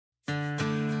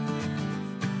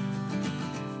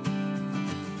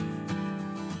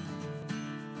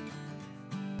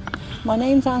My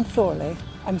name's Anne Thorley,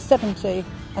 I'm 70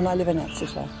 and I live in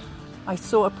Exeter. I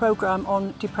saw a programme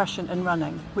on depression and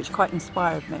running which quite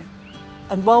inspired me.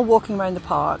 And while walking around the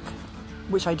park,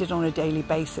 which I did on a daily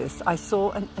basis, I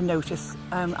saw a notice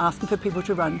asking for people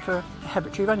to run for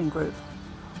Heavitree Running Group.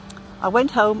 I went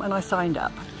home and I signed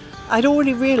up. I'd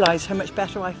already realised how much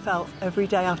better I felt every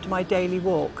day after my daily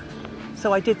walk,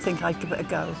 so I did think I'd give it a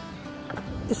go.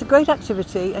 It's a great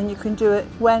activity and you can do it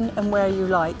when and where you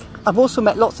like. I've also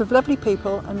met lots of lovely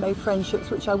people and made friendships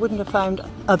which I wouldn't have found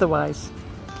otherwise.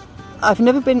 I've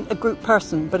never been a group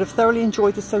person, but have thoroughly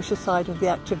enjoyed the social side of the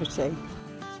activity.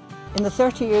 In the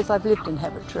 30 years I've lived in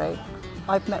Heavitree,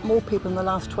 I've met more people in the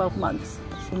last 12 months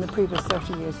than the previous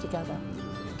 30 years together.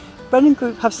 Running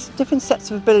group has different sets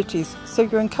of abilities, so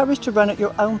you're encouraged to run at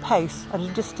your own pace at a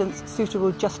distance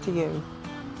suitable just to you.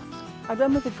 I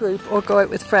run with a group or go out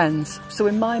with friends, so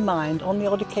in my mind, on the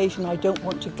odd occasion I don't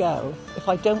want to go, if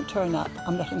I don't turn up,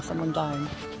 I'm letting someone down.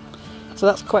 So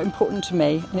that's quite important to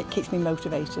me and it keeps me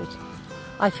motivated.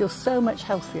 I feel so much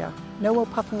healthier, no more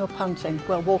puffing or panting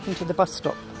while walking to the bus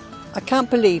stop. I can't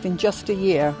believe in just a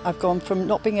year I've gone from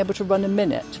not being able to run a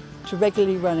minute to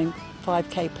regularly running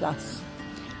 5k plus.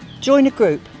 Join a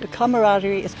group, the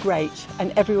camaraderie is great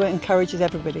and everyone encourages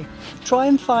everybody. Try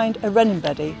and find a running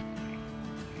buddy.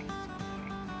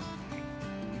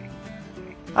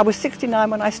 I was 69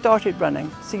 when I started running,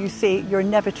 so you see, you're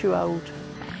never too old.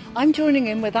 I'm joining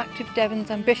in with Active Devon's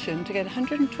ambition to get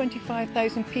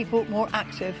 125,000 people more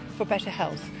active for better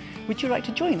health. Would you like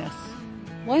to join us?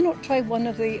 Why not try one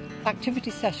of the activity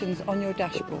sessions on your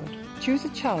dashboard? Choose a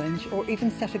challenge or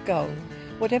even set a goal.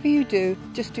 Whatever you do,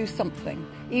 just do something,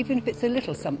 even if it's a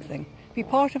little something. Be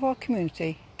part of our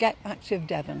community. Get Active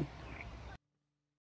Devon.